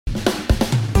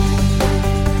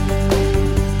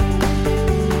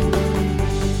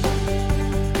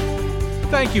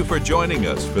Thank you for joining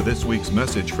us for this week's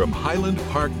message from Highland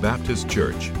Park Baptist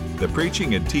Church. The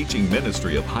preaching and teaching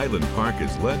ministry of Highland Park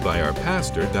is led by our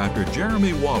pastor, Dr.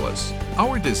 Jeremy Wallace.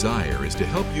 Our desire is to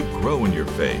help you grow in your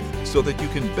faith so that you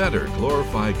can better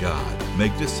glorify God,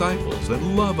 make disciples,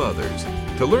 and love others.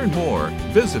 To learn more,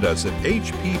 visit us at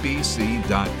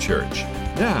hpbc.church.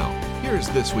 Now, here's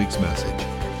this week's message.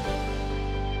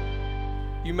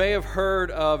 You may have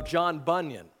heard of John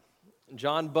Bunyan.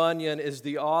 John Bunyan is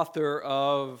the author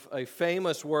of a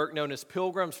famous work known as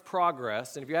Pilgrim's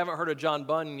Progress. And if you haven't heard of John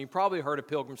Bunyan, you probably heard of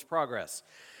Pilgrim's Progress.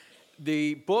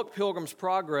 The book Pilgrim's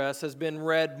Progress has been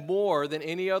read more than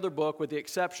any other book with the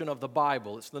exception of the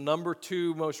Bible. It's the number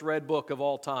 2 most read book of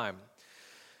all time.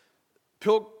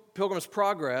 Pilgrim's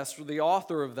Progress, the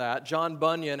author of that, John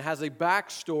Bunyan, has a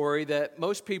backstory that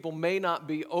most people may not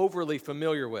be overly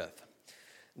familiar with.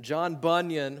 John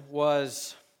Bunyan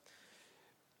was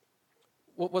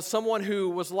someone who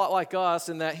was a lot like us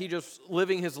in that he just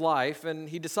living his life, and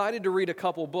he decided to read a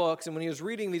couple books, and when he was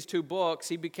reading these 2 books,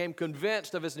 he became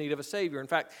convinced of his need of a Savior. In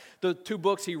fact, the 2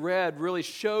 books he read really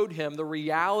showed him the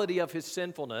reality of his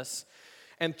sinfulness,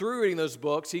 and through reading those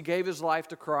books, he gave his life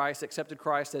to Christ, accepted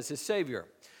Christ as his Savior.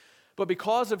 But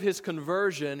because of his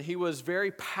conversion, he was very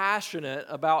passionate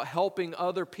about helping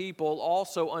other people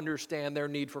also understand their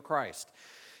need for Christ.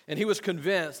 And he was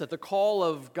convinced that the call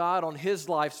of God on his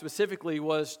life specifically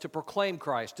was to proclaim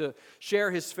Christ, to share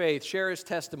his faith, share his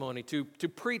testimony, to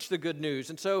preach the good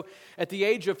news. And so at the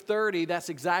age of 30, that's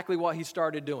exactly what he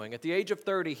started doing. At the age of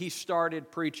 30, he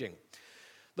started preaching.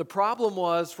 The problem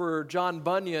was for John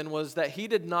Bunyan was that he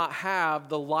did not have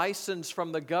the license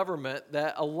from the government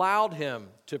that allowed him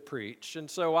to preach. And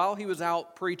so while he was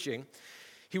out preaching,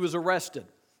 he was arrested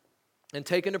and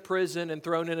taken to prison and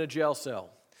thrown in a jail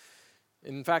cell.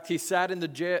 In fact, he sat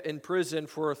in prison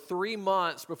for 3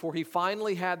 months before he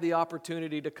finally had the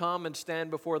opportunity to come and stand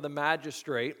before the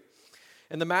magistrate.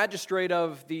 And the magistrate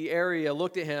of the area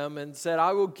looked at him and said,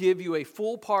 "I will give you a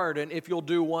full pardon if you'll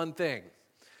do one thing."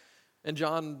 And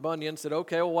John Bunyan said,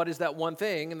 "Okay, well, what is that one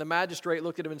thing?" And the magistrate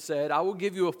looked at him and said, "I will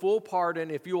give you a full pardon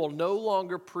if you will no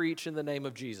longer preach in the name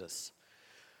of Jesus."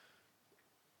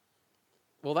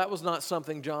 Well, that was not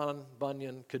something John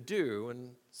Bunyan could do,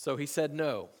 and so he said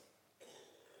no.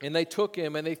 And they took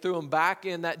him and they threw him back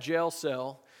in that jail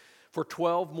cell for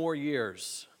 12 more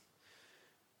years.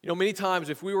 You know, many times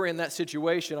if we were in that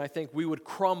situation, I think we would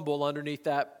crumble underneath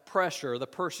that pressure, the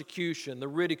persecution, the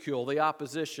ridicule, the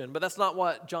opposition. But that's not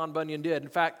what John Bunyan did. In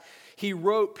fact, he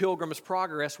wrote Pilgrim's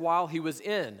Progress while he was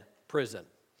in prison.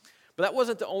 But that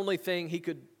wasn't the only thing he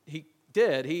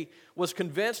did. He was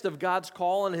convinced of God's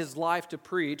call in his life to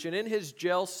preach. And in his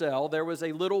jail cell, there was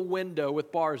a little window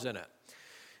with bars in it.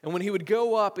 And when he would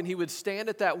go up and he would stand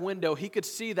at that window, he could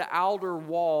see the outer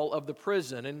wall of the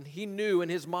prison. And he knew in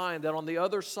his mind that on the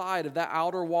other side of that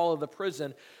outer wall of the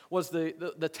prison was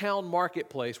the town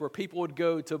marketplace where people would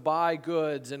go to buy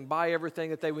goods and buy everything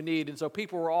that they would need. And so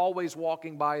people were always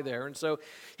walking by there. And so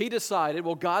he decided,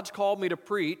 well, God's called me to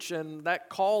preach, and that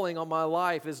calling on my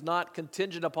life is not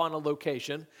contingent upon a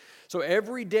location. So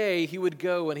every day he would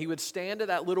go and he would stand at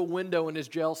that little window in his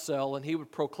jail cell and he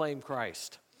would proclaim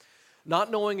Christ.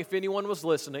 Not knowing if anyone was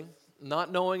listening,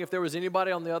 not knowing if there was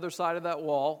anybody on the other side of that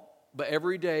wall, but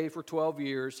every day for 12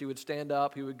 years, he would stand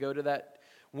up, he would go to that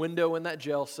window in that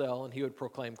jail cell, and he would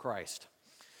proclaim Christ.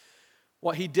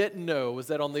 What he didn't know was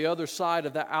that on the other side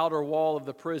of that outer wall of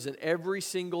the prison, every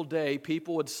single day,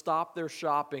 people would stop their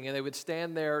shopping, and they would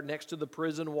stand there next to the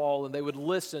prison wall, and they would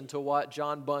listen to what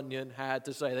John Bunyan had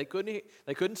to say. They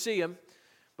couldn't see him,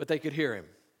 but they could hear him.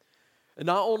 And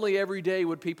not only every day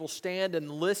would people stand and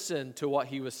listen to what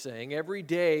he was saying, every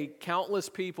day countless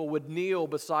people would kneel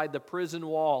beside the prison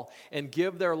wall and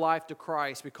give their life to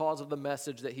Christ because of the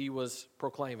message that he was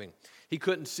proclaiming. He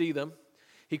couldn't see them.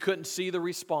 He couldn't see the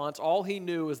response. All he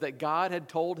knew is that God had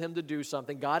told him to do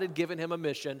something. God had given him a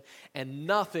mission, and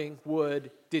nothing would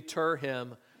deter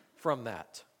him from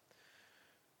that.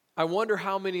 I wonder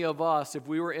how many of us, if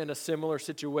we were in a similar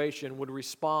situation, would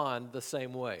respond the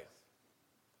same way.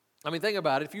 I mean, think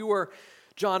about it. If you were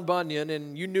John Bunyan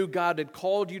and you knew God had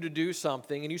called you to do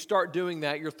something and you start doing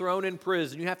that, you're thrown in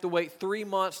prison. You have to wait 3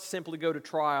 months to simply go to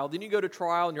trial. Then you go to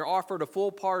trial and you're offered a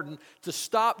full pardon to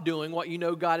stop doing what you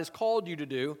know God has called you to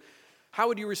do. How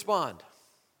would you respond?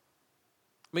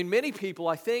 I mean, many people,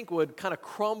 I think, would kind of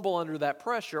crumble under that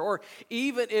pressure. Or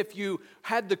even if you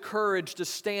had the courage to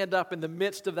stand up in the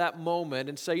midst of that moment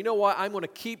and say, you know what, I'm going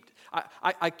to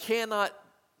I cannot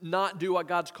not do what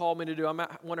God's called me to do. I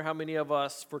wonder how many of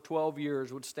us for 12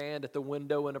 years would stand at the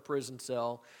window in a prison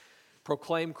cell,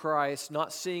 proclaim Christ,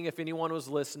 not seeing if anyone was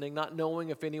listening, not knowing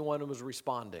if anyone was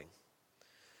responding.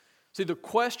 See, the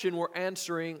question we're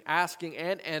asking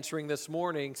and answering this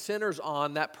morning centers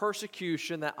on that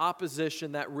persecution, that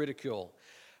opposition, that ridicule.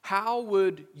 How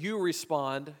would you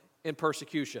respond in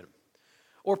persecution?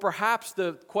 Or perhaps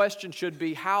the question should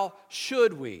be, how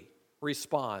should we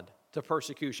respond to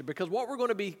persecution? Because what we're going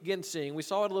to begin seeing, we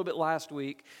saw it a little bit last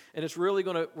week, and it's really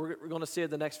we're going to see it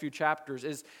in the next few chapters,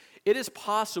 is it is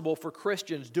possible for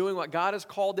Christians doing what God has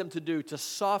called them to do, to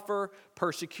suffer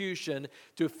persecution,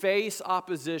 to face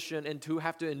opposition, and to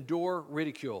have to endure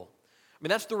ridicule. I mean,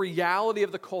 that's the reality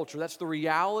of the culture. That's the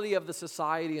reality of the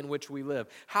society in which we live.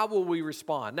 How will we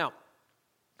respond? Now,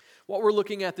 what we're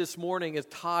looking at this morning is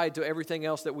tied to everything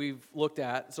else that we've looked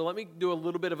at. So let me do a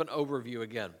little bit of an overview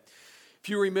again. If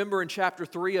you remember in chapter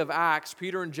 3 of Acts,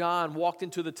 Peter and John walked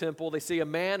into the temple. They see a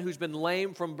man who's been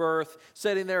lame from birth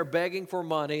sitting there begging for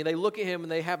money. They look at him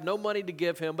and they have no money to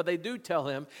give him, but they do tell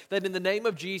him that in the name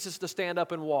of Jesus to stand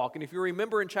up and walk. And if you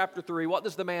remember in chapter 3, what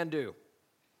does the man do?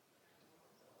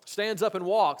 Stands up and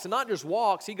walks. And not just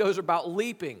walks, he goes about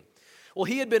leaping. Well,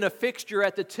 he had been a fixture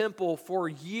at the temple for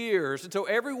years, and so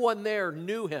everyone there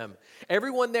knew him.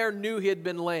 Everyone there knew he had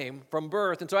been lame from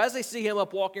birth. And so as they see him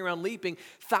up walking around leaping,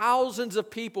 thousands of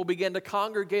people began to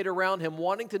congregate around him,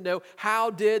 wanting to know, how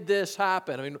did this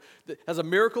happen? I mean, has a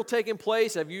miracle taken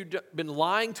place? Have you been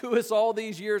lying to us all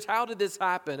these years? How did this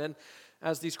happen? And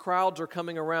as these crowds are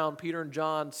coming around, Peter and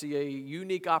John see a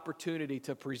unique opportunity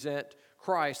to present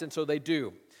Christ, and so they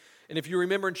do. And if you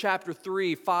remember in chapter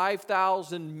 3,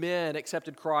 5,000 men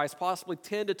accepted Christ, possibly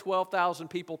 10 to 12,000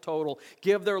 people total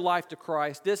give their life to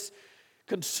Christ. This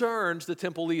concerns the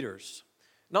temple leaders.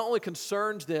 Not only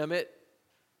concerns them, it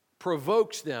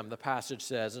provokes them, the passage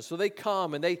says. And so they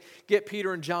come and they get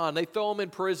Peter and John. They throw them in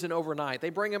prison overnight. They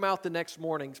bring them out the next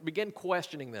morning, begin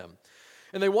questioning them.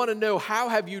 And they want to know, how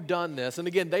have you done this? And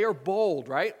again, they are bold,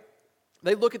 right?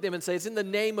 They look at them and say, it's in the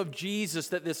name of Jesus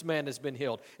that this man has been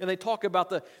healed. And they talk about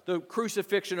the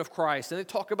crucifixion of Christ. And they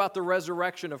talk about the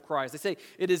resurrection of Christ. They say,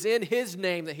 it is in his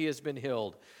name that he has been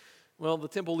healed. Well, the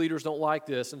temple leaders don't like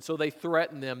this, and so they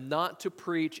threaten them not to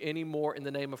preach anymore in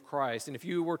the name of Christ. And if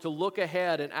you were to look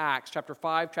ahead in Acts chapter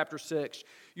 5, chapter 6,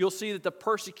 you'll see that the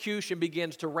persecution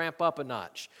begins to ramp up a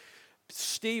notch.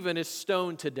 Stephen is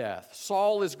stoned to death.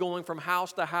 Saul is going from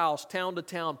house to house, town to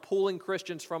town, pulling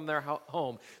Christians from their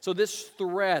home. So this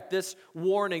threat, this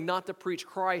warning not to preach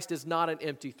Christ is not an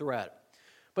empty threat.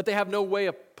 But they have no way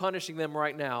of punishing them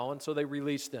right now, and so they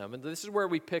release them. And this is where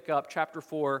we pick up chapter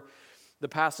 4, the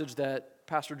passage that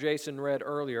Pastor Jason read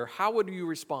earlier. How would you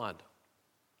respond?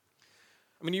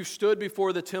 I mean, you've stood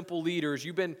before the temple leaders.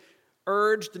 You've been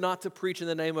urged not to preach in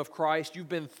the name of Christ. You've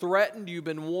been threatened, you've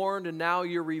been warned, and now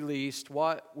you're released.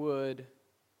 What would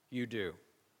you do?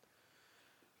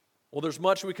 Well, there's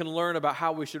much we can learn about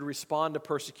how we should respond to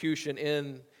persecution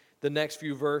in the next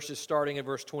few verses, starting in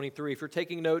verse 23. If you're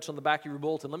taking notes on the back of your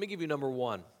bulletin, let me give you number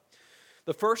one.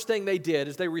 The first thing they did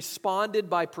is they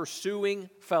responded by pursuing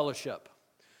fellowship.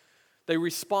 They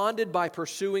responded by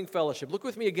pursuing fellowship. Look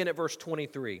with me again at verse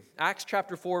 23. Acts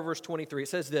chapter 4, verse 23. It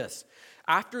says this: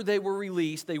 after they were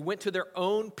released, they went to their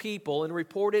own people and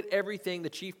reported everything the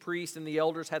chief priests and the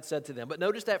elders had said to them. But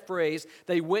notice that phrase,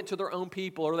 they went to their own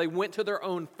people, or they went to their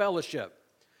own fellowship.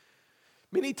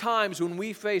 Many times when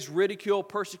we face ridicule,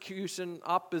 persecution,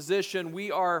 opposition,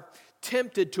 we are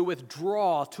tempted to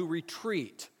withdraw, to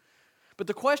retreat. But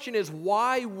the question is,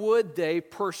 why would they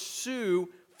pursue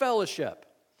fellowship?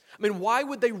 I mean, why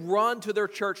would they run to their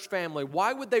church family?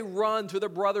 Why would they run to their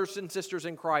brothers and sisters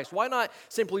in Christ? Why not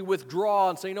simply withdraw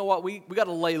and say, you know what, we got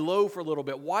to lay low for a little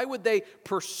bit? Why would they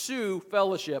pursue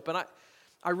fellowship? And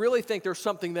I really think there's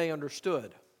something they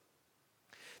understood.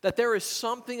 That there is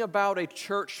something about a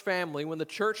church family, when the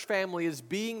church family is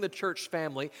being the church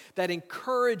family, that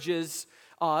encourages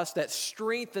us, that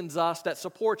strengthens us, that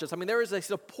supports us. I mean, there is a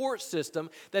support system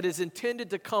that is intended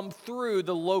to come through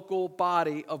the local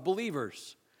body of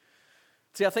believers.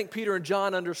 See, I think Peter and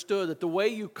John understood that the way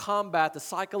you combat the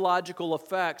psychological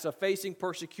effects of facing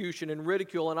persecution and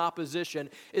ridicule and opposition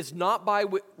is not by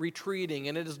retreating,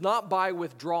 and it is not by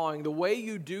withdrawing. The way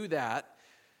you do that,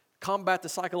 combat the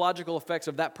psychological effects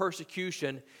of that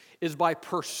persecution, is by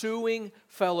pursuing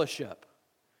fellowship.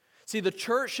 See, the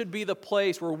church should be the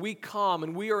place where we come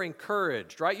and we are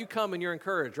encouraged, right? You come and you're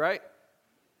encouraged, right?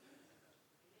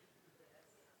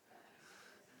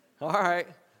 All right.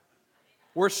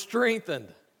 We're strengthened.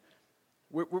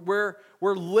 We're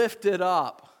lifted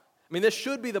up. I mean, this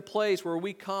should be the place where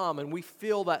we come and we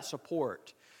feel that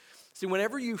support. See,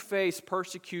 whenever you face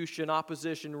persecution,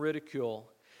 opposition,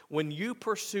 ridicule, when you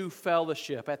pursue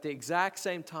fellowship, at the exact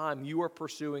same time, you are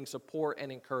pursuing support and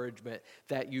encouragement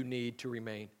that you need to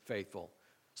remain faithful.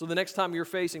 So the next time you're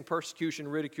facing persecution,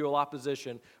 ridicule,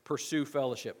 opposition, pursue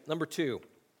fellowship. Number two,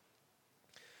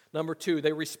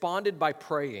 they responded by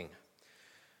praying.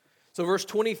 So verse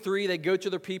 23, they go to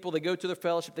their people, they go to their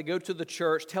fellowship, they go to the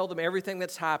church, tell them everything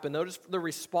that's happened. Notice the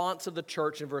response of the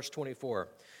church in verse 24.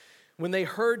 When they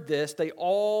heard this, they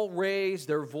all raised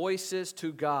their voices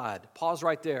to God. Pause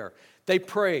right there. They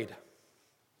prayed.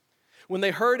 When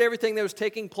they heard everything that was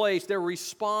taking place, their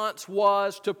response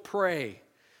was to pray.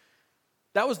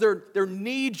 That was their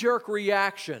knee-jerk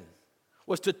reaction,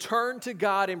 was to turn to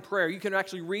God in prayer. You can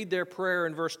actually read their prayer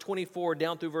in verse 24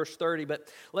 down through verse 30, but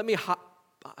let me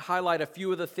highlight a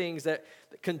few of the things that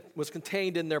was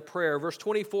contained in their prayer. Verse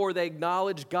 24, they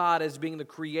acknowledge God as being the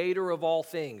creator of all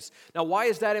things. Now, why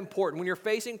is that important? When you're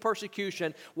facing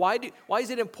persecution, why is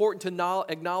it important to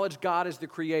acknowledge God as the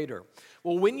creator?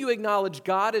 Well, when you acknowledge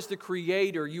God as the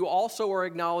creator, you also are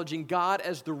acknowledging God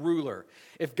as the ruler.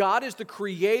 If God is the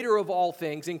creator of all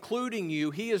things, including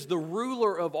you, He is the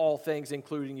ruler of all things,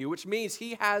 including you, which means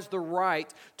He has the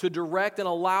right to direct and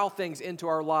allow things into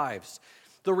our lives.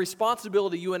 The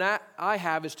responsibility you and I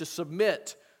have is to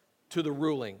submit to the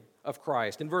ruling of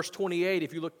Christ. In verse 28,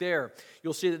 if you look there,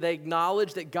 you'll see that they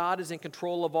acknowledge that God is in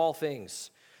control of all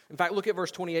things. In fact, look at verse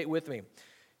 28 with me.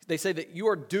 They say that you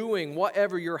are doing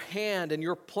whatever your hand and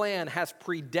your plan has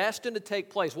predestined to take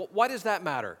place. Well, why does that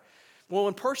matter? Well,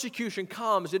 when persecution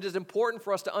comes, it is important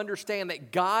for us to understand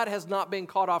that God has not been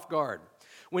caught off guard.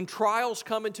 When trials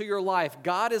come into your life,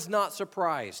 God is not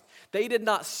surprised. They did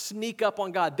not sneak up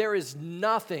on God. There is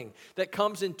nothing that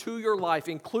comes into your life,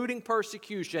 including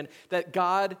persecution, that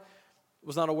God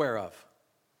was not aware of.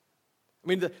 I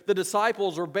mean, the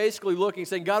disciples are basically looking,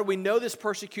 saying, God, we know this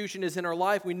persecution is in our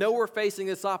life. We know we're facing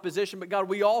this opposition, but God,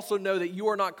 we also know that you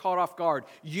are not caught off guard.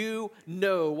 You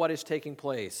know what is taking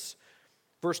place.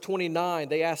 Verse 29,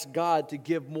 they ask God to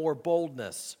give more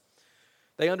boldness.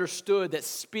 They understood that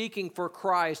speaking for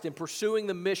Christ and pursuing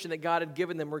the mission that God had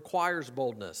given them requires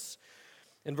boldness.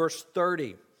 In verse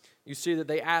 30, you see that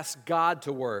they ask God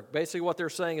to work. Basically what they're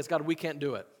saying is, God, we can't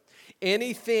do it.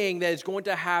 Anything that is going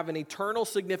to have an eternal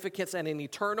significance and an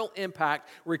eternal impact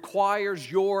requires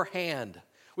your hand,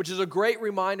 which is a great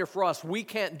reminder for us. We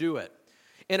can't do it.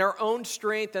 In our own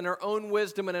strength and our own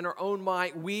wisdom and in our own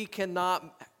might, we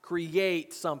cannot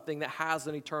create something that has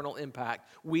an eternal impact.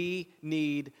 We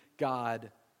need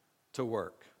God to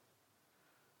work.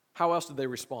 How else did they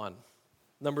respond?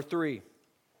 Number 3,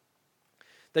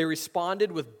 they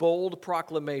responded with bold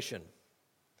proclamation.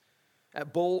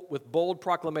 With bold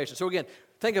proclamation. So again,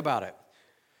 think about it.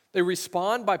 They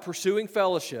respond by pursuing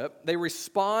fellowship. They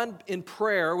respond in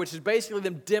prayer, which is basically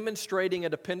them demonstrating a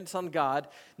dependence on God.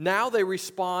 Now they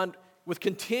respond with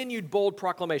continued bold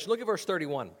proclamation. Look at verse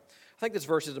 31. I think this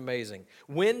verse is amazing.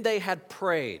 When they had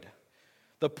prayed,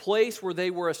 the place where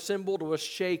they were assembled was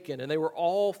shaken, and they were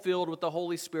all filled with the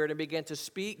Holy Spirit and began to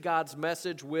speak God's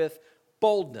message with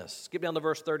boldness. Skip down to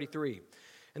verse 33.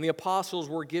 And the apostles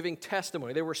were giving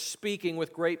testimony. They were speaking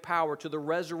with great power to the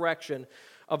resurrection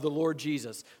of the Lord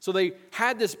Jesus. So they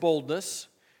had this boldness.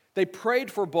 They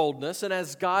prayed for boldness, and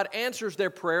as God answers their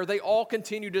prayer, they all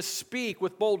continue to speak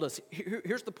with boldness.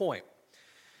 Here's the point.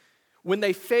 When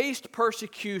they faced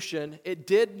persecution, it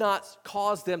did not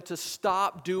cause them to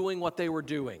stop doing what they were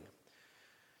doing.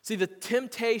 See, the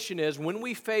temptation is when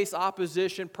we face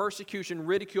opposition, persecution,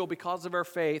 ridicule because of our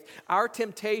faith, our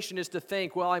temptation is to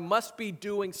think, well, I must be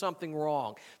doing something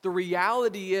wrong. The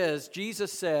reality is,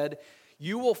 Jesus said,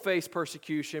 you will face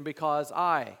persecution because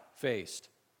I faced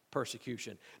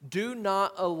persecution. Do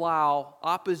not allow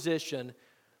opposition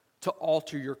to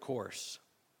alter your course.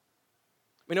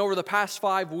 I mean, over the past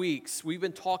 5 weeks, we've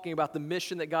been talking about the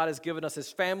mission that God has given us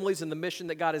as families and the mission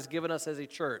that God has given us as a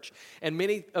church. And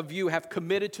many of you have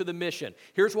committed to the mission.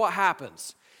 Here's what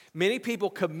happens. Many people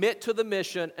commit to the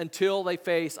mission until they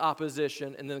face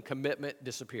opposition, and then commitment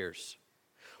disappears.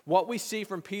 What we see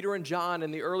from Peter and John in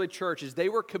the early church is they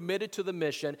were committed to the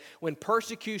mission. When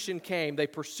persecution came, they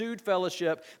pursued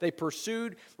fellowship, they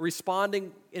pursued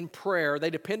responding in prayer, they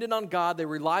depended on God, they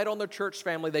relied on their church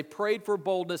family, they prayed for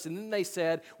boldness, and then they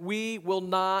said, we will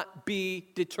not be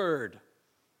deterred.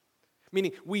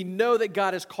 Meaning, we know that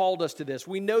God has called us to this.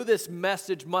 We know this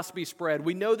message must be spread.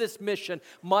 We know this mission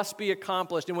must be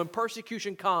accomplished. And when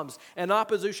persecution comes and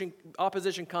opposition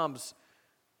comes,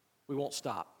 we won't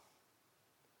stop.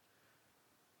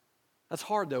 That's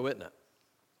hard though, isn't it?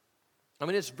 I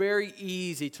mean, it's very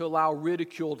easy to allow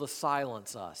ridicule to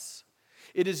silence us.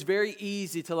 It is very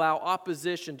easy to allow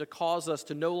opposition to cause us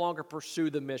to no longer pursue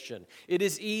the mission. It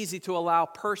is easy to allow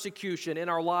persecution in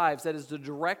our lives that is the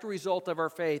direct result of our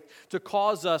faith to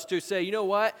cause us to say, you know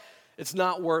what? It's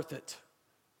not worth it.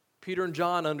 Peter and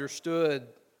John understood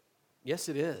Yes,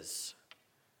 it is.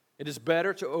 It is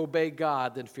better to obey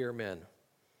God than fear men.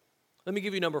 Let me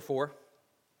give you number 4.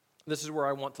 This is where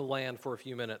I want to land for a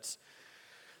few minutes.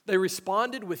 They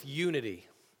responded with unity.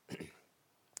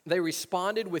 They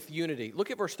responded with unity.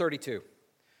 Look at verse 32.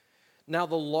 Now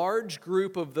the large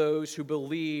group of those who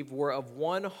believed were of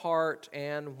one heart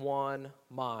and one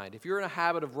mind. If you're in a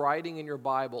habit of writing in your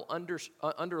Bible,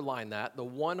 underline that. The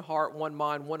one heart, one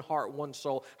mind, one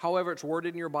soul. However it's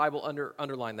worded in your Bible,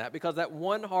 underline that. Because that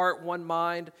one heart, one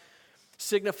mind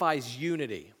signifies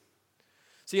unity.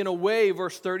 See, in a way,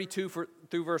 verse 32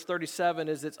 through verse 37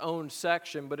 is its own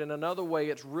section, but in another way,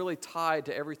 it's really tied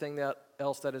to everything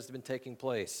else that has been taking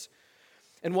place.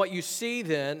 And what you see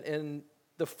then in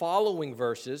the following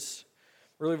verses,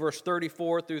 really verse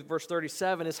 34 through verse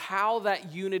 37, is how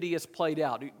that unity is played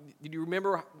out. Did you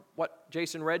remember what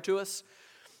Jason read to us?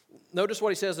 Notice what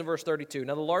he says in verse 32.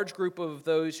 Now the large group of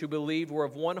those who believed were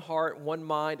of one heart, one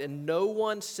mind, and no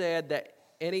one said that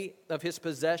any of his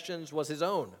possessions was his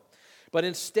own. But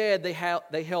instead, they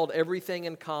held everything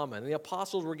in common. The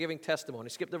apostles were giving testimony.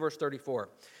 Skip to verse 34.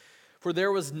 For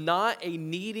there was not a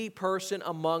needy person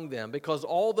among them, because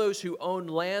all those who owned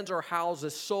lands or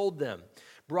houses sold them,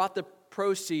 brought the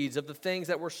proceeds of the things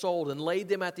that were sold, and laid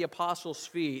them at the apostles'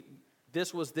 feet.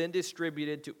 This was then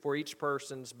distributed for each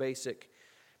person's basic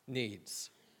needs.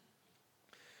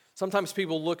 Sometimes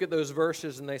people look at those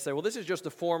verses and they say, well, this is just a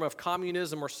form of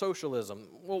communism or socialism.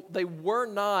 Well, they were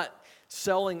not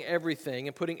selling everything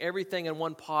and putting everything in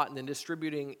one pot and then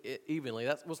distributing it evenly.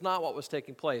 That was not what was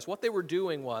taking place. What they were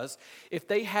doing was, if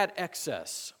they had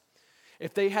excess,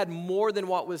 if they had more than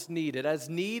what was needed, as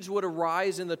needs would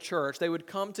arise in the church, they would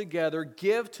come together,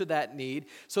 give to that need,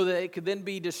 so that it could then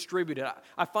be distributed.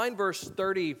 I find verse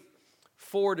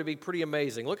 34 to be pretty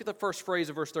amazing. Look at the first phrase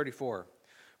of verse 34.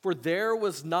 For there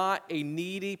was not a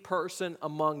needy person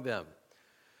among them.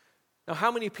 Now,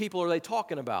 how many people are they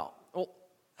talking about? Well,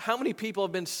 how many people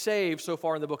have been saved so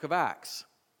far in the book of Acts?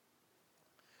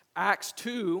 Acts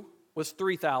 2 was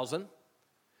 3,000.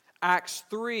 Acts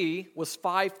 3 was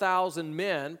 5,000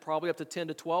 men, probably up to 10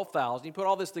 to 12,000. You put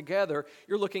all this together,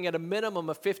 you're looking at a minimum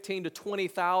of 15 to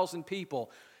 20,000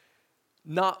 people.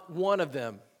 Not one of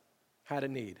them had a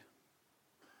need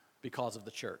because of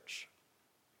the church.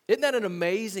 Isn't that an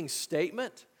amazing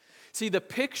statement? See, the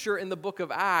picture in the book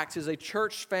of Acts is a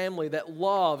church family that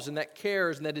loves and that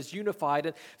cares and that is unified,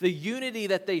 and the unity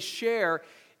that they share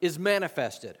is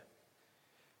manifested.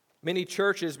 Many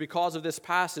churches, because of this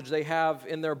passage, they have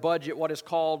in their budget what is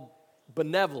called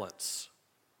benevolence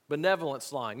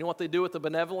line. You know what they do with the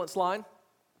benevolence line?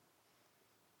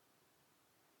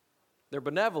 They're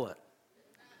benevolent.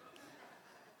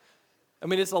 I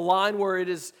mean, it's a line where it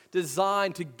is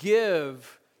designed to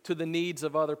give to the needs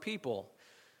of other people.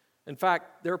 In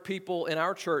fact, there are people in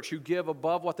our church who give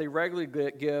above what they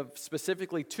regularly give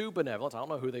specifically to benevolence. I don't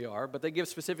know who they are, but they give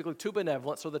specifically to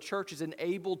benevolence so the church is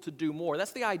enabled to do more.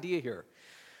 That's the idea here.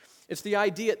 It's the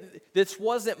idea, this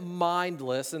wasn't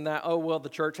mindless in that, oh, well, the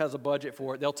church has a budget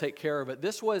for it, they'll take care of it.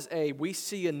 This was we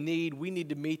see a need, we need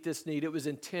to meet this need. It was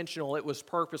intentional, it was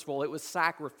purposeful, it was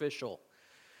sacrificial.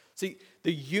 See,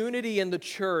 the unity in the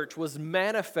church was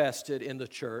manifested in the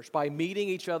church by meeting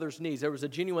each other's needs. There was a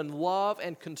genuine love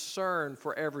and concern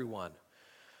for everyone.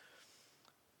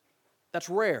 That's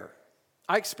rare.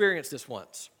 I experienced this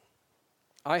once.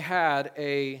 I had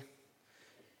a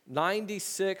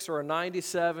 96 or a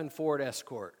 97 Ford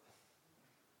Escort.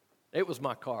 It was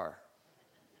my car.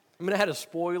 I mean, it had a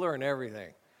spoiler and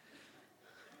everything.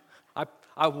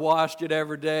 I washed it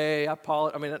every day. I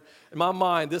polished. I mean, in my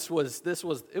mind, it's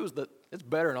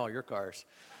better than all your cars.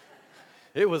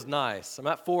 It was nice. And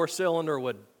that 4-cylinder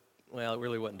it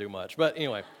really wouldn't do much. But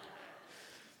anyway,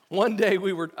 one day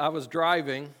I was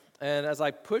driving, and as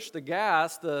I pushed the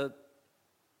gas, the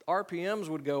RPMs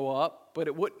would go up, but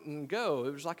it wouldn't go.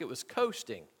 It was like it was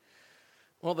coasting.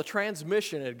 Well, the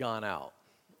transmission had gone out.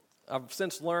 I've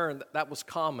since learned that was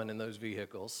common in those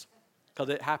vehicles, because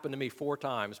it happened to me 4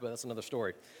 times, but that's another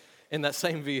story, in that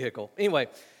same vehicle. Anyway,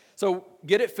 so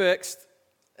get it fixed,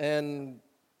 and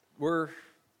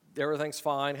everything's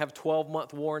fine, have a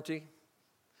 12-month warranty.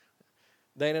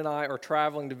 Dana and I are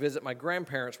traveling to visit my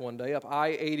grandparents one day up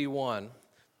I-81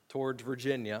 towards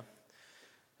Virginia,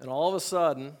 and all of a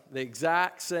sudden, the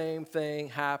exact same thing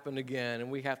happened again, and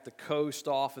we have to coast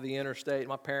off of the interstate.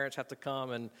 My parents have to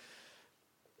come, and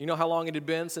you know how long it had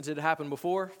been since it had happened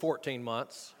before? 14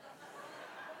 months.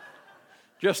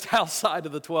 Just outside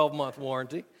of the 12-month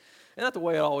warranty. Isn't that the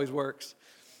way it always works?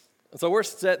 And so we're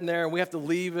sitting there, and we have to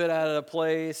leave it at a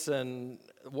place, and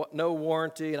no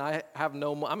warranty, and I have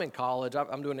I'm in college.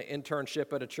 I'm doing an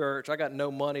internship at a church. I got no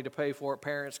money to pay for it.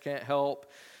 Parents can't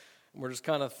help. And we're just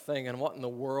kind of thinking, what in the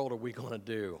world are we going to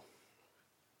do?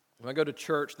 And I go to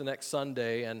church the next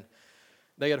Sunday, and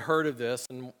they had heard of this,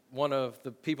 and one of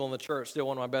the people in the church, still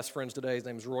one of my best friends today, his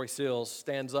name is Roy Seals,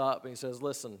 stands up and he says,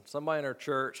 listen, somebody in our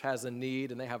church has a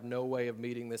need, and they have no way of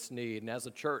meeting this need. And as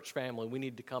a church family, we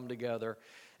need to come together,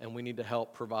 and we need to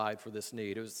help provide for this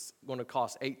need. It was going to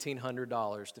cost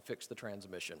 $1,800 to fix the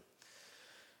transmission.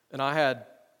 And I had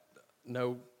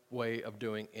no way of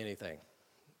doing anything,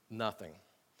 nothing.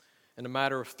 In a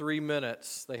matter of 3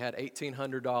 minutes, they had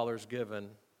 $1,800 given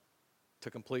to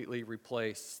completely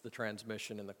replace the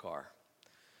transmission in the car.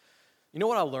 You know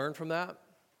what I learned from that?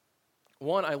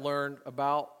 One, I learned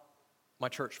about my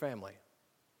church family.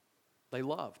 They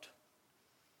loved.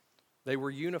 They were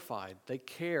unified. They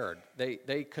cared.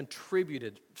 They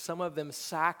contributed. Some of them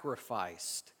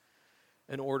sacrificed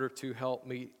in order to help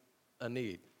meet a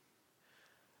need.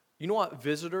 You know what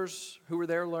visitors who were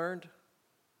there learned?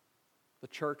 The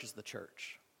church is the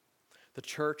church. The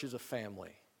church is a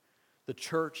family. The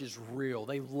church is real.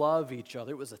 They love each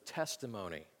other. It was a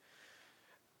testimony.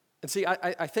 And see,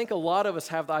 I think a lot of us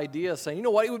have the idea of saying, you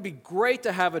know what, it would be great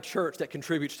to have a church that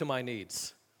contributes to my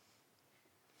needs.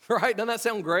 Right? Doesn't that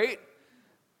sound great?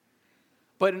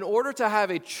 But in order to have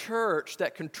a church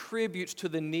that contributes to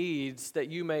the needs that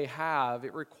you may have,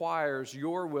 it requires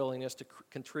your willingness to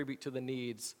contribute to the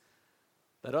needs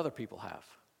that other people have.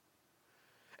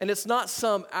 And it's not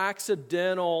some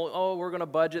accidental, oh, we're going to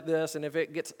budget this, and if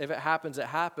it happens, it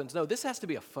happens. No, this has to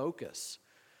be a focus.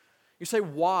 You say,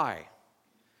 why?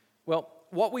 Well,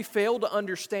 what we fail to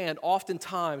understand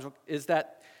oftentimes is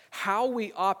that how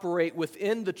we operate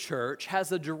within the church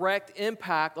has a direct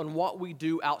impact on what we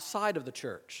do outside of the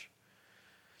church.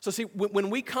 So see,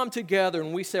 when we come together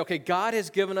and we say, okay, God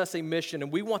has given us a mission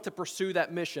and we want to pursue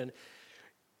that mission,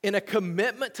 in a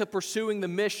commitment to pursuing the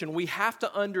mission, we have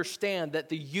to understand that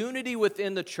the unity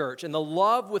within the church and the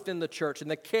love within the church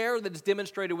and the care that is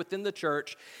demonstrated within the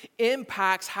church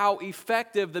impacts how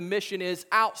effective the mission is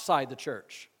outside the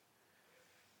church.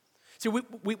 See,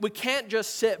 we can't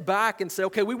just sit back and say,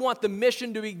 okay, we want the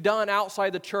mission to be done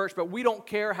outside the church, but we don't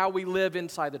care how we live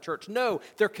inside the church. No,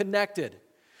 they're connected.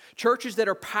 Churches that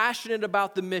are passionate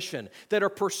about the mission, that are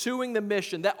pursuing the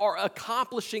mission, that are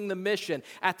accomplishing the mission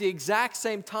at the exact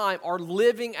same time are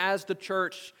living as the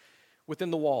church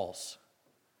within the walls.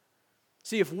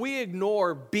 See, if we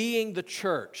ignore being the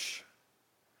church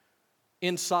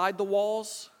inside the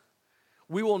walls,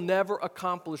 we will never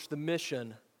accomplish the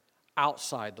mission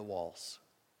outside the walls.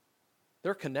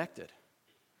 They're connected.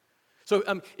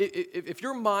 So if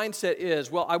your mindset is,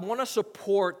 well, I want to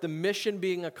support the mission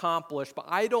being accomplished, but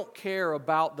I don't care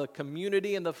about the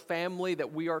community and the family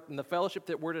that we are, and the fellowship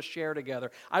that we're to share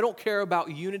together. I don't care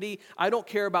about unity. I don't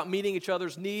care about meeting each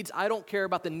other's needs. I don't care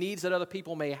about the needs that other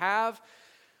people may have.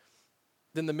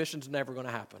 Then the mission's never going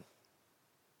to happen.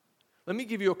 Let me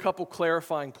give you a couple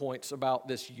clarifying points about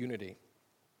this unity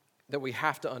that we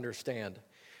have to understand.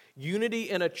 Unity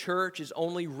in a church is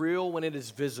only real when it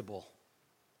is visible.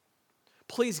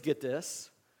 Please get this.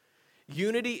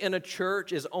 Unity in a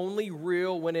church is only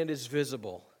real when it is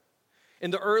visible.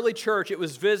 In the early church, it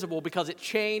was visible because it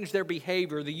changed their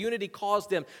behavior. The unity caused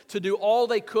them to do all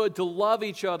they could to love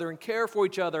each other and care for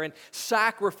each other and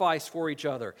sacrifice for each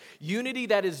other. Unity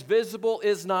that is visible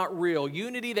is not real.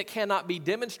 Unity that cannot be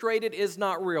demonstrated is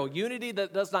not real. Unity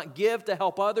that does not give to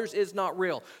help others is not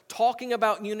real. Talking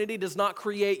about unity does not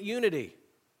create unity.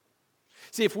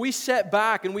 See, if we sit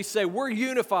back and we say we're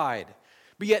unified,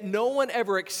 but yet no one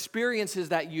ever experiences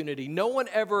that unity. No one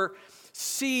ever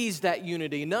sees that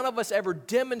unity. None of us ever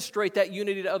demonstrate that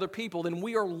unity to other people. Then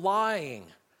we are lying.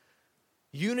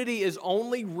 Unity is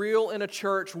only real in a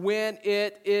church when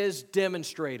it is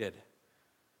demonstrated.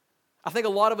 I think a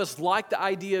lot of us like the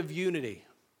idea of unity.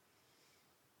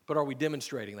 But are we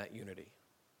demonstrating that unity?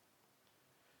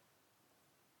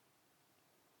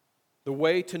 The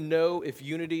way to know if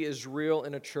unity is real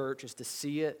in a church is to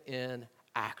see it in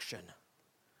action.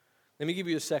 Let me give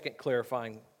you a second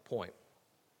clarifying point.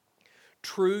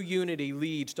 True unity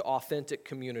leads to authentic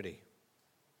community.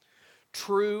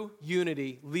 True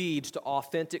unity leads to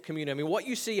authentic community. I mean, what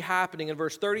you see happening in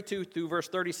verse 32 through verse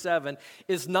 37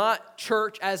 is not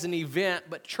church as an event,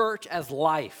 but church as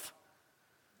life.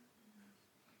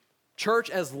 Church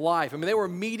as life. I mean, they were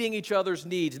meeting each other's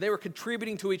needs, and they were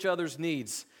contributing to each other's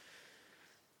needs.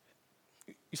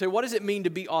 You say, what does it mean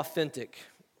to be authentic?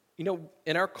 You know,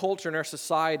 in our culture, in our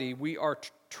society, we are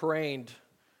trained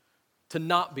to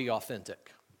not be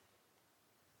authentic.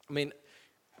 I mean,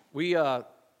 we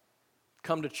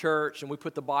come to church and we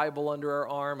put the Bible under our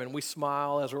arm and we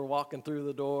smile as we're walking through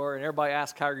the door, and everybody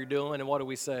asks how you're doing, and what do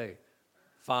we say?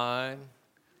 Fine.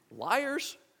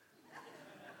 Liars.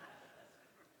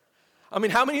 I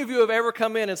mean, how many of you have ever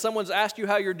come in and someone's asked you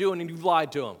how you're doing and you've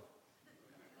lied to them?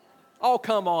 Oh,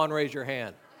 come on, raise your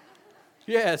hand.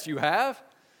 Yes, you have.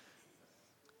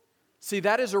 See,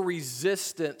 that is a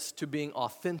resistance to being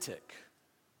authentic.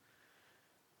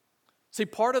 See,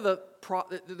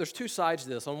 there's two sides to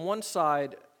this. On one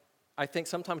side, I think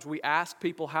sometimes we ask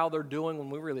people how they're doing when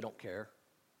we really don't care.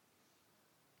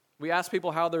 We ask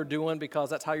people how they're doing because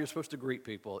that's how you're supposed to greet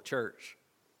people at church.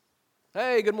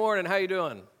 Hey, good morning, how you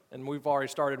doing? And we've already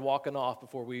started walking off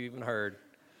before we even heard.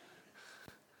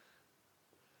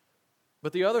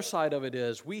 But the other side of it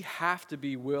is we have to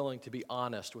be willing to be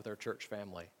honest with our church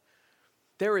family.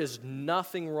 There is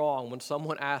nothing wrong when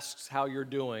someone asks how you're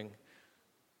doing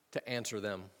to answer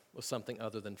them with something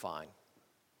other than fine.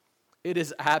 It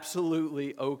is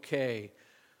absolutely okay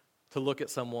to look at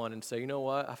someone and say, you know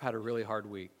what, I've had a really hard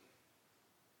week.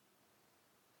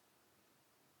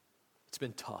 It's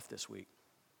been tough this week.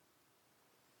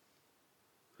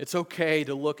 It's okay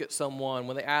to look at someone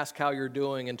when they ask how you're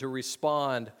doing and to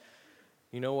respond,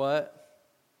 you know what,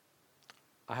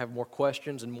 I have more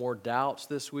questions and more doubts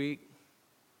this week.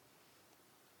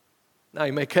 Now,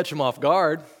 you may catch them off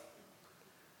guard,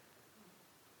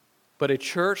 but a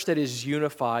church that is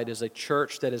unified is a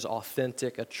church that is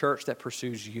authentic, a church that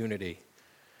pursues unity.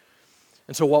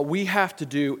 And so what we have to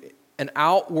do, an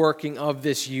outworking of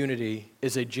this unity,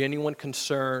 is a genuine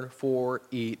concern for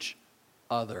each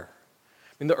other.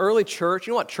 In the early church,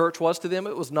 you know what church was to them?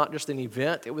 It was not just an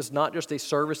event. It was not just a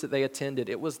service that they attended.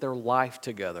 It was their life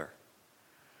together.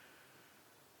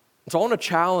 And so I want to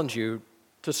challenge you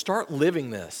to start living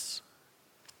this.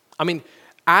 I mean,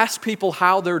 ask people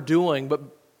how they're doing, but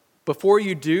before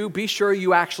you do, be sure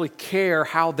you actually care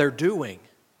how they're doing.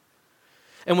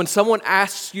 And when someone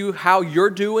asks you how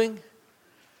you're doing,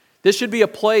 this should be a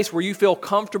place where you feel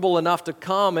comfortable enough to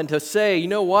come and to say, you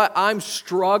know what, I'm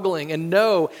struggling, and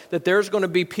know that there's going to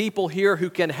be people here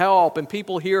who can help, and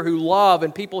people here who love,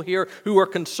 and people here who are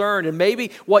concerned. And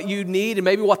maybe what you need and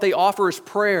maybe what they offer is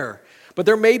prayer. But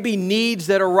there may be needs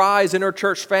that arise in our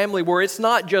church family where it's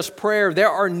not just prayer. There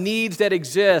are needs that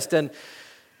exist, and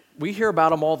we hear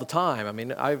about them all the time. I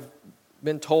mean, I've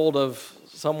been told of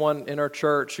someone in our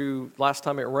church who, last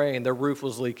time it rained, their roof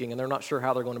was leaking, and they're not sure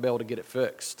how they're going to be able to get it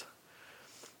fixed.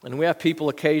 And we have people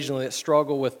occasionally that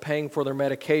struggle with paying for their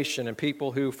medication, and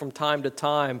people who from time to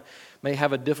time may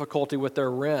have a difficulty with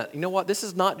their rent. You know what? This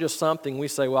is not just something we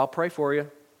say, well, I'll pray for you.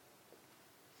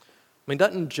 I mean,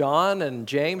 doesn't John and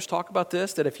James talk about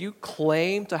this? That if you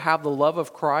claim to have the love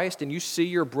of Christ and you see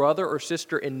your brother or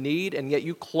sister in need and yet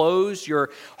you close your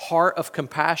heart of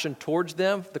compassion towards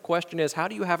them, the question is, how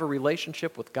do you have a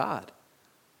relationship with God?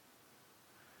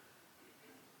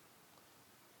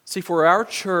 See, for our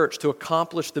church to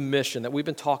accomplish the mission that we've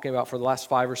been talking about for the last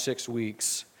 5 or 6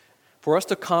 weeks, for us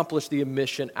to accomplish the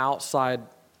mission outside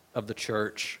of the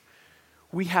church,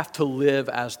 we have to live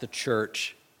as the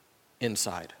church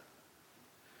inside.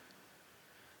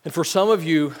 And for some of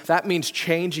you, that means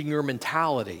changing your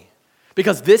mentality,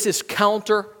 because this is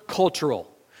countercultural.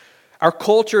 Our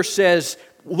culture says,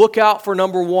 look out for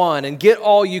number one and get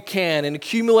all you can and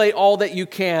accumulate all that you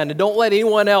can, and don't let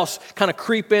anyone else kind of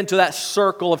creep into that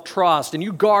circle of trust, and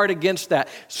you guard against that.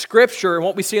 Scripture and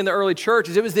what we see in the early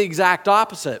churches, it was the exact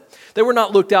opposite. They were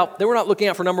not looking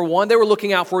out for number one, they were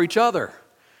looking out for each other.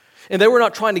 And they were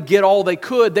not trying to get all they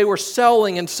could. They were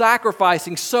selling and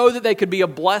sacrificing so that they could be a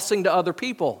blessing to other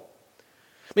people.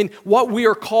 I mean, what we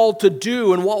are called to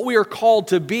do and what we are called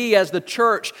to be as the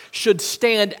church should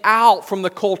stand out from the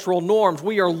cultural norms.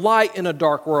 We are light in a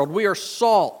dark world. We are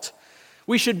salt.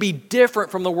 We should be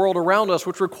different from the world around us,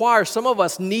 which requires some of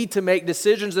us need to make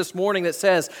decisions this morning that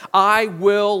says, I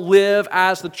will live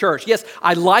as the church. Yes,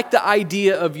 I like the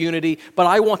idea of unity, but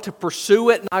I want to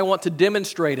pursue it and I want to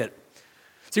demonstrate it.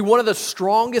 See, one of the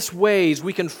strongest ways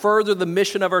we can further the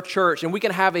mission of our church and we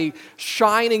can have a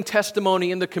shining testimony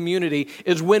in the community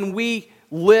is when we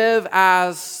live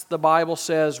as the Bible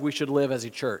says we should live as a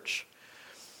church.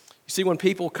 You see, when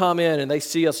people come in and they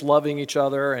see us loving each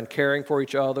other and caring for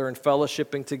each other and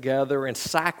fellowshipping together and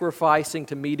sacrificing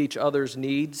to meet each other's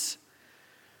needs,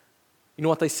 you know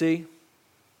what they see?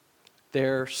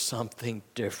 There's something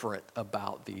different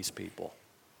about these people.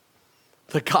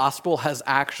 The gospel has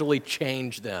actually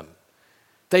changed them.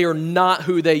 They are not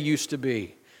who they used to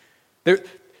be.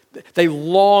 They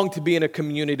long to be in a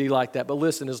community like that. But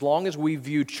listen, as long as we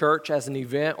view church as an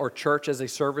event or church as a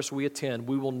service we attend,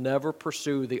 we will never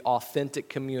pursue the authentic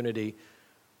community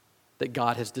that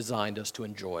God has designed us to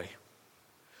enjoy.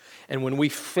 And when we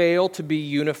fail to be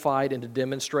unified and to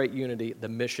demonstrate unity, the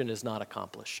mission is not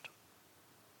accomplished.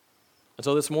 And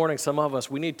so this morning, some of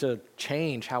us, we need to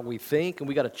change how we think, and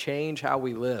we got to change how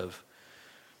we live.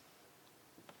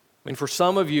 I mean, for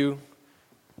some of you,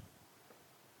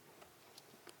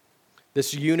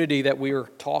 this unity that we are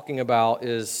talking about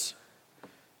it's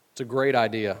a great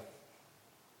idea.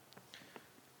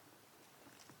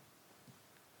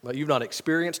 But you've not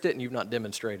experienced it and you've not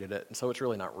demonstrated it, and so it's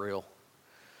really not real.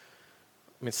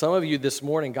 I mean, some of you this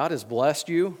morning, God has blessed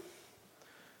you,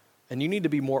 and you need to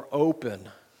be more open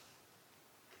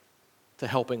to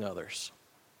helping others.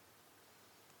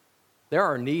 There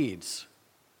are needs.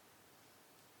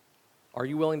 Are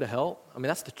you willing to help? I mean,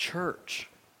 that's the church.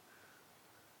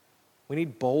 We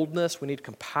need boldness, we need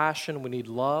compassion, we need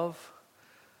love.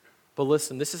 But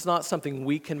listen, this is not something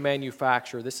we can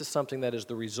manufacture. This is something that is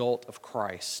the result of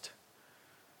Christ.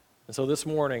 And so this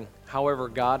morning, however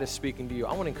God is speaking to you,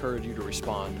 I want to encourage you to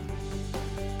respond.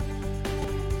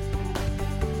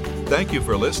 Thank you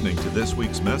for listening to this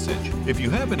week's message. If you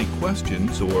have any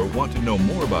questions or want to know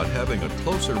more about having a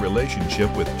closer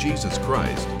relationship with Jesus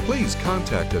Christ, please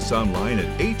contact us online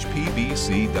at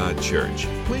hpbc.church.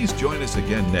 Please join us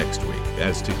again next week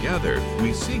as together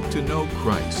we seek to know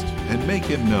Christ and make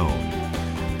Him known.